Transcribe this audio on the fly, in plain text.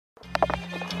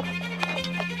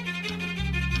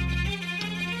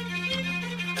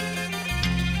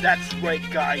That's right,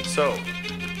 guys. So,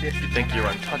 you think you're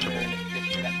untouchable?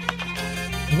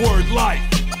 Word life.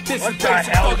 This is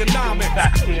basic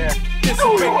thugonomics. This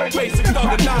is basic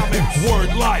thugonomics.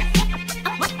 Word life.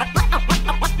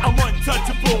 I'm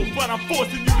untouchable, but I'm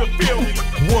forcing you to feel me.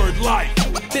 Word life.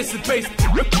 This is basic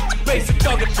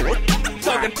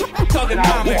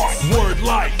thugonomics. Word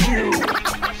life.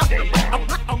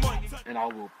 And I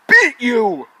will beat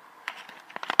you.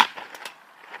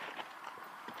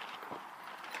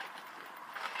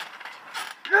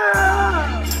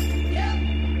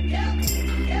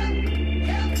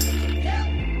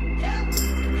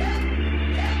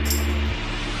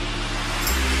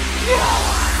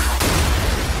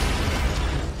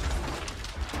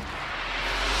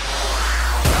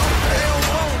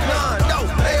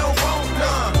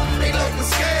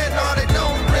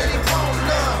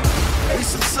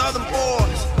 Southern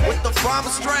boys with the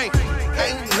promised strength.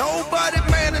 Ain't nobody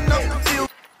man enough to feel.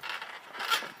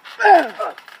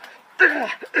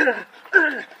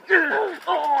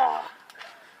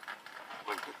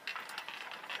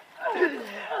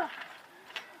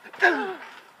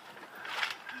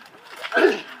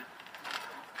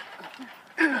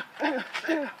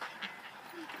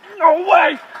 No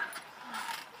way!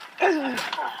 That's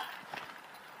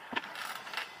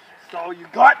all you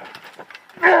got?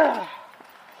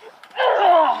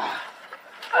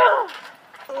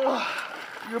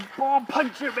 You're a ball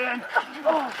puncher, man.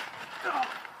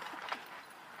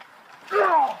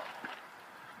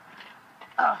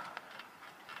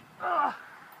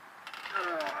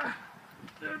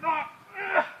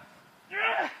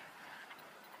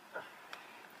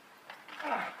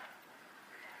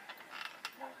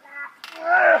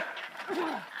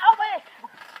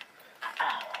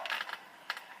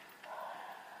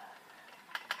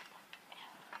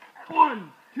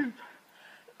 One, two,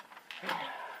 three.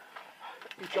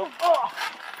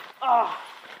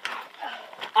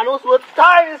 I know what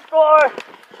time is for.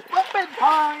 Weapon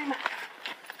time.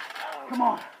 Come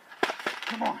on.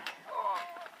 Come on.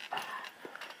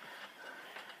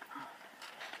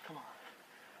 Come on.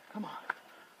 Come on.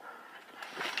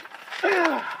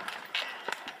 Damn.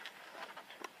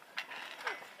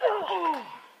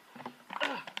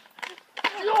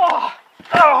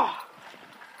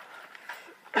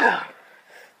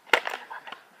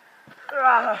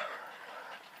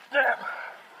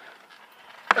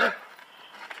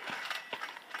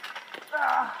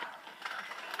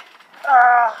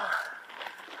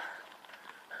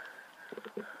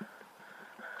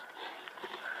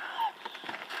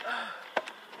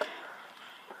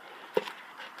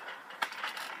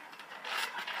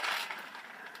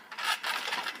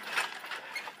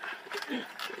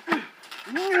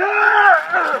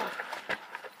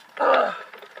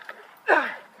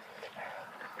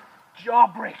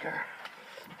 Jawbreaker.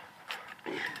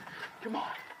 Come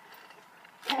on.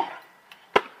 Come on.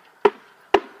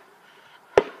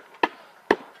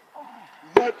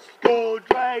 Let's go,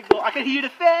 Dragoh. I can hear the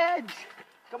feds.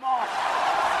 Come on.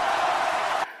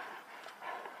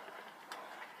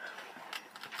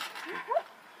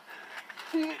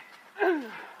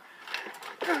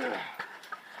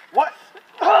 What?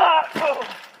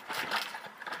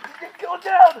 Go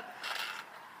down.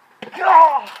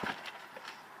 Oh.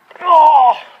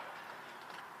 Oh.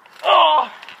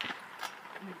 Oh.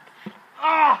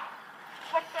 Ah.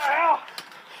 What the hell?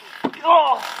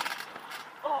 Oh.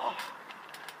 Oh.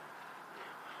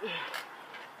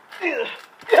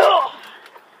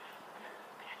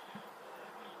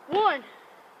 One,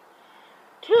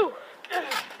 two.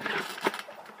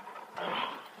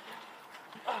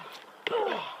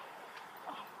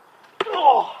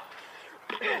 Oh.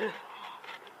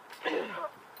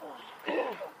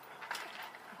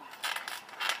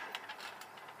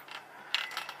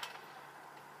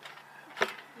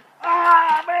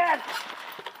 Ah, man.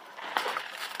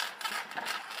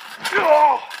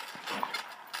 Oh.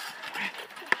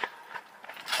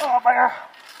 Oh, man.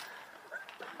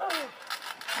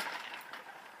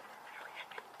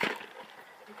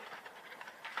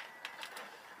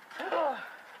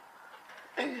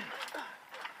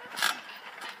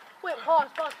 Wait, pause.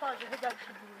 Your head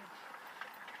actually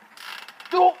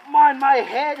Don't mind my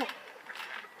head.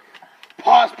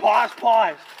 Pause.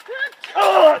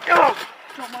 Oh.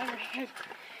 Don't mind your head.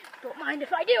 Don't mind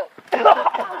if I do.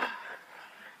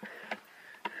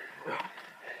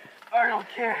 I don't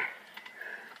care.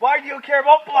 Why do you care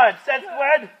about blood? Since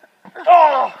when?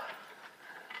 Oh!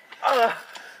 Oh!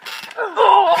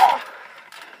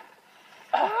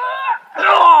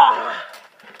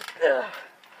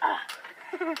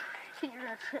 You're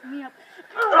gonna trip me up.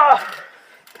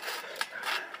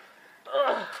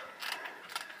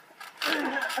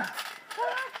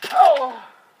 Oh!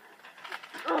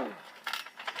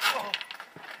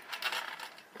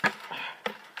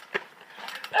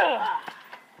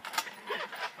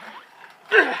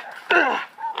 Get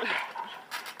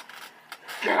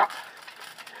up.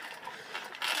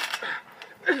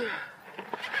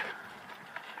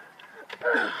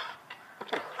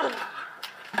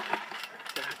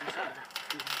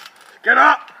 Get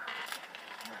up.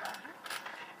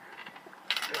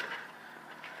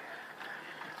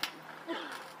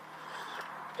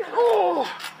 Oh.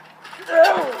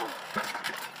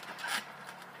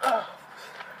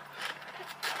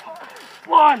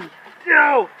 One,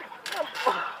 two.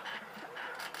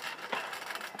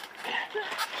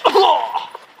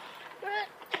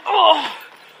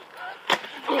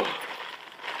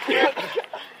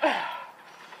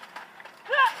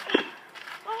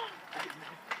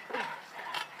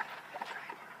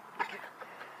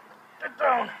 Get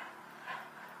down.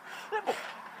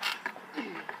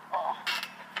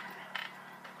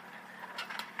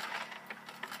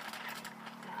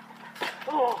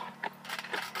 Oh.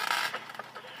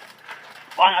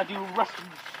 Fine, I do wrestling.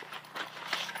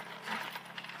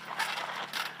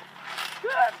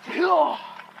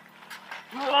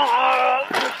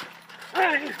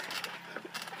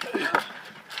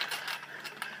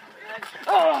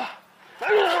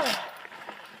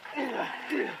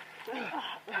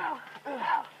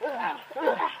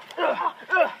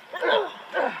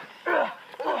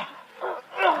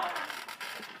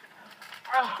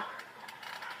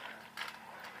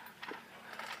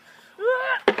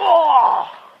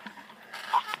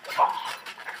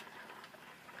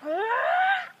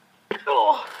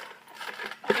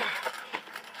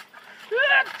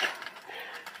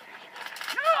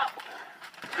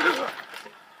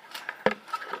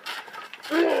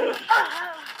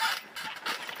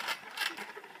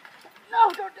 No,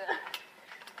 don't do it.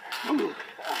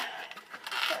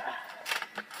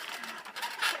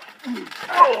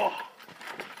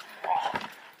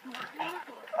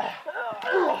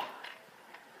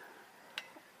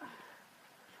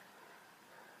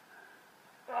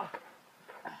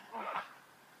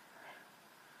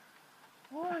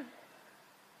 One,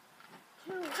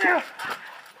 two.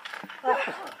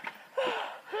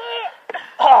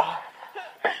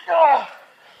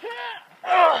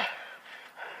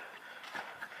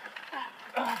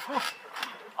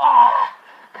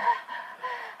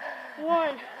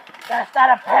 One. That's not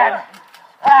a pen.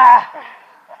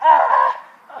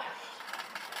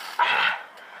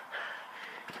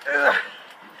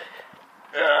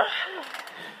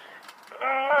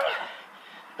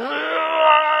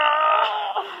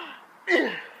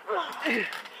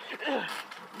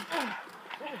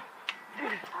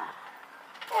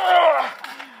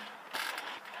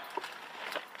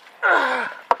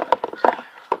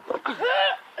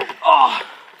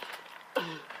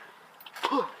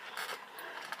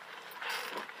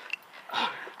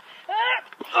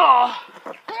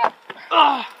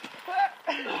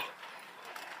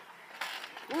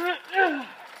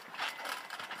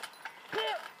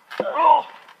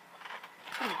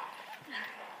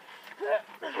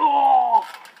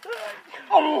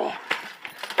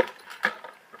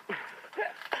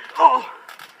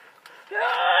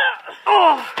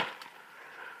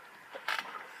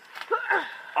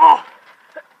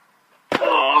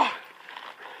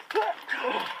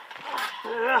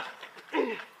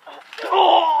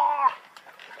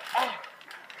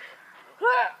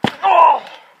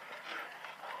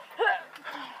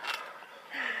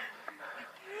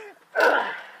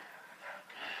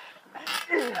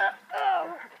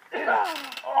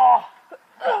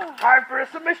 Time for a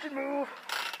submission move.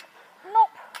 Nope.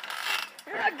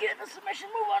 You're not getting a submission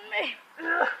move on me.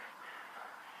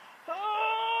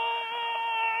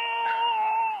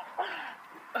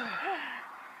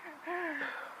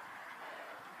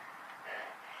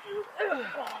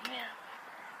 Oh, man.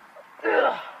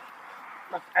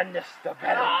 Let's end this the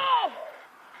better. Oh.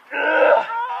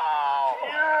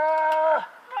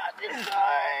 Not this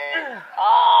time.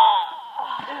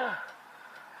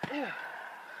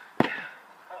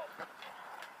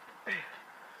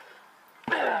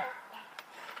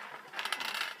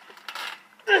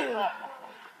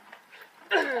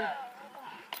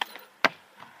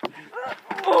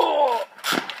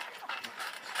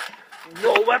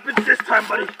 No weapons this time,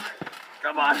 buddy.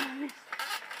 Come on.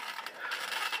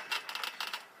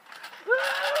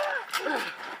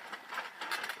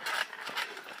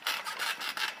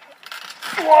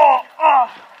 Whoa!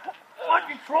 What?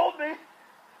 You trolled me.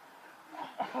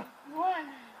 One,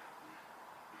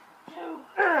 two.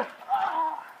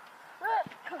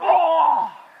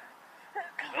 Oh!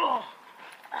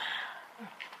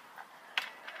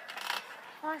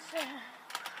 I said.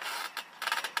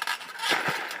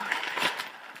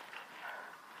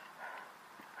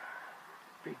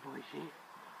 Big boy, see?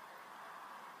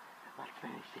 Let's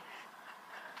finish this.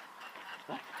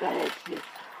 Oh,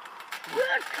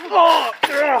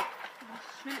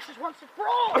 Finish this once and for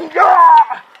all.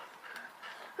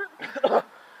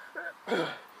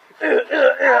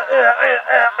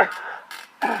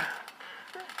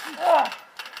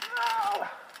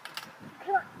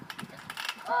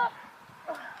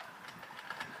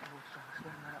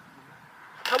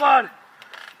 Come on.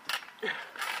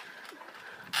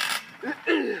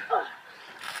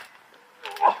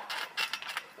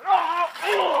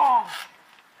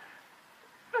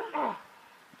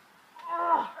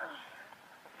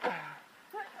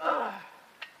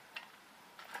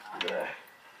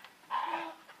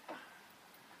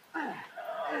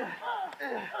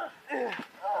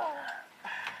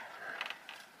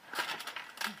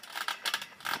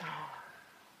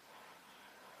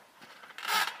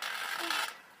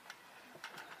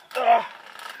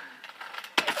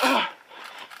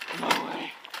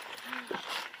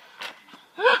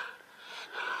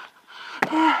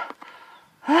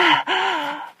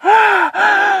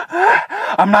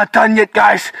 I'm not done yet,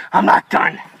 guys. I'm not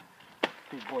done.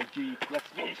 Big boy G, let's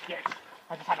finish this.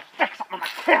 I just had to fix something on my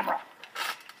camera.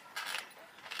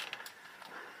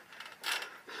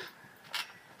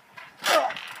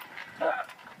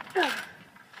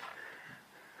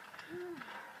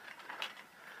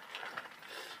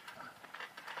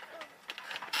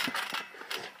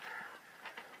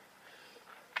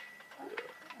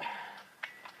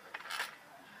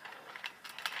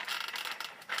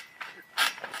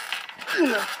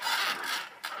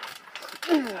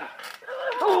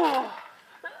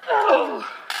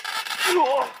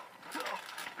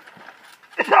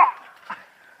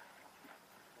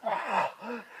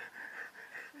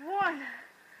 One,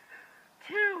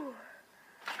 two.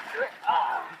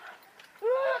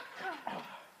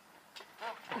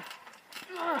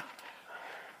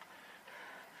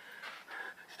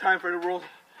 It's time for the world's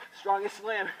strongest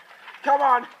slam. Come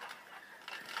on.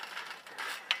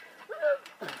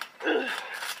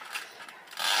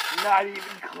 Not even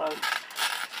close.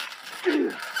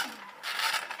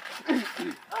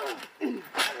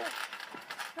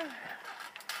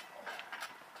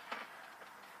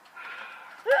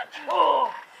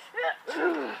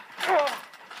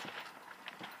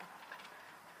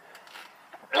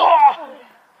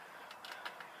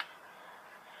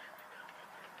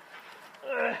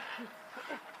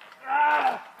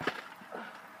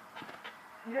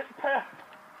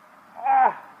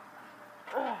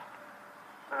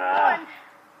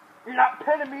 You're not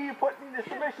pinning me, you're putting the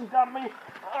submissions on me.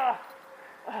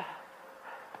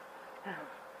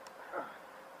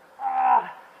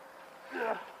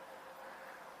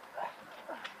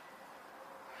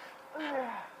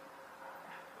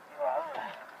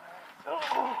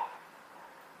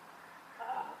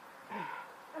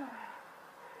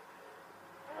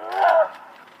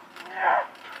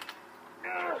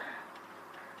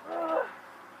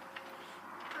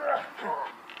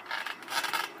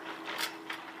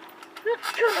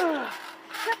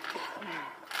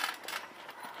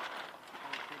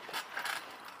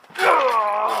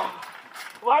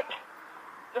 What?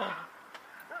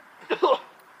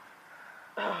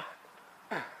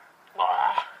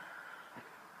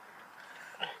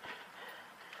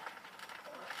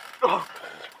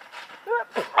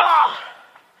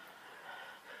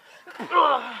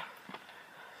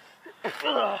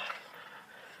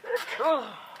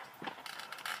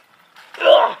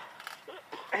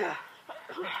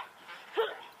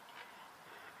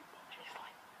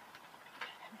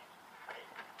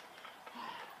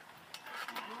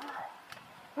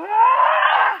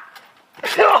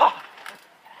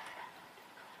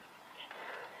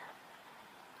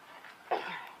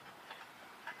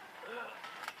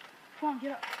 Come on,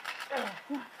 get up.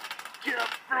 Get up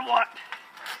for what?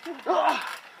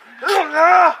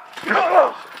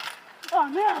 Oh,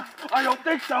 no. I don't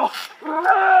think so.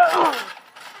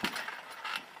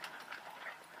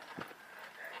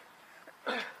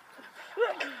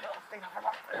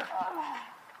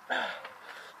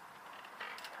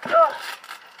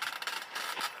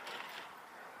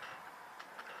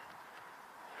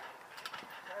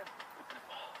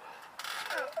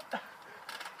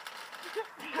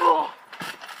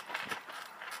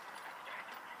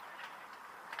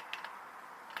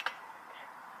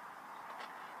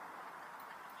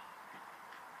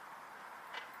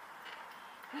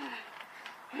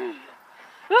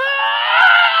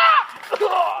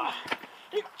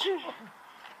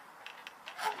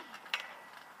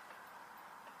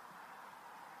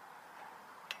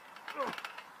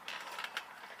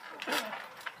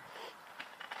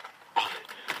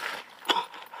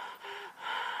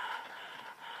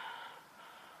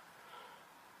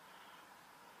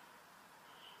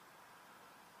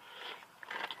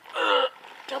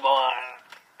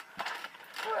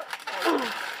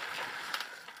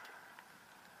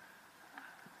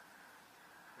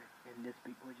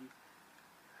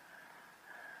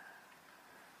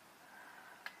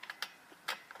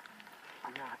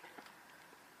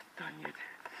 done yet.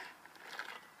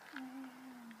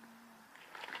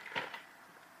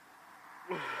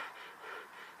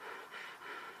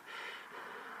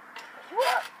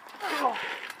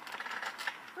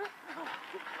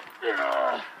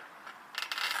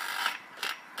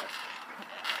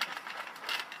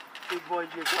 Big boy,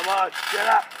 G, come on, get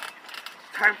up.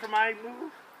 It's time for my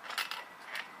move.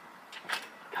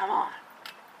 Come on.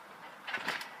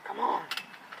 Come on.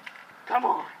 Come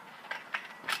on.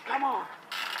 Come on.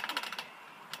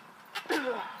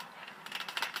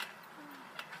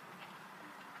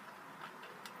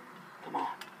 Come on,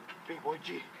 big boy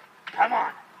G. Come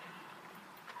on.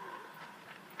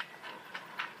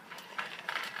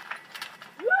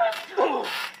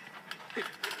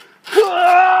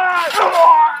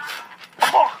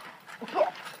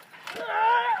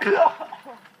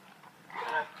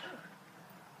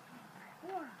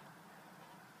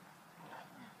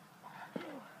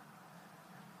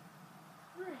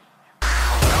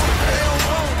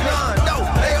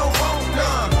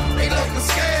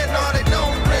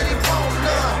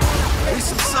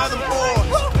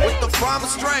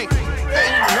 Strength.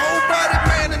 Ain't nobody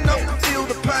man enough to feel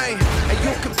the pain. And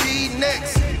you can be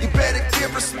next. You better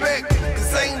give respect.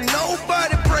 Cause ain't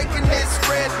nobody breaking this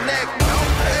redneck. No,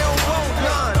 they don't want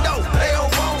none. No, they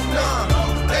don't want none.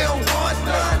 They don't want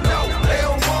none. No, they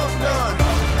don't want none.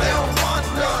 They don't want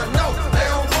none. No, they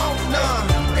don't want none.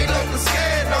 They looking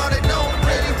scared. No, they don't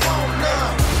really want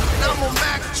none. And I'm a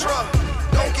Mack truck.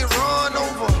 Don't get run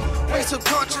over. We some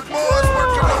country boys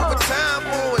working overtime,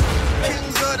 boys.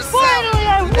 Kings of the South.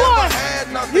 Never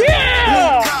had nothing.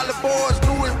 Blue collar boys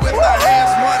do it with their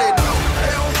hands muddy. No,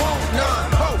 they don't want none.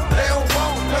 No, they don't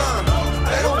want none.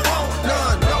 They don't want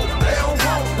none. No, they don't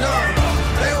want none.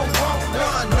 They don't want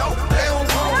none. No, they don't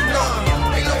want none.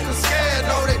 They looking scared.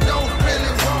 No, they don't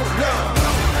really want none.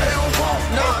 They don't want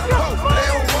none. No, they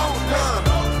don't want none.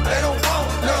 They don't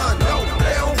want none. No,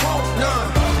 they don't want none.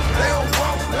 They don't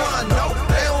want none. No,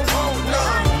 they don't want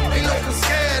none. They looking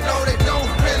scared. No, they don't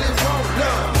really want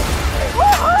none.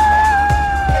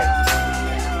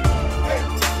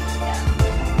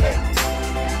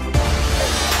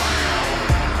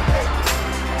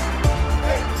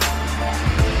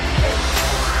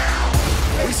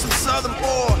 Southern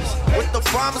boys with the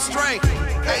farmer strength.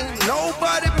 Ain't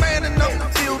nobody man enough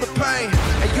to feel the pain.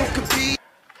 And you can be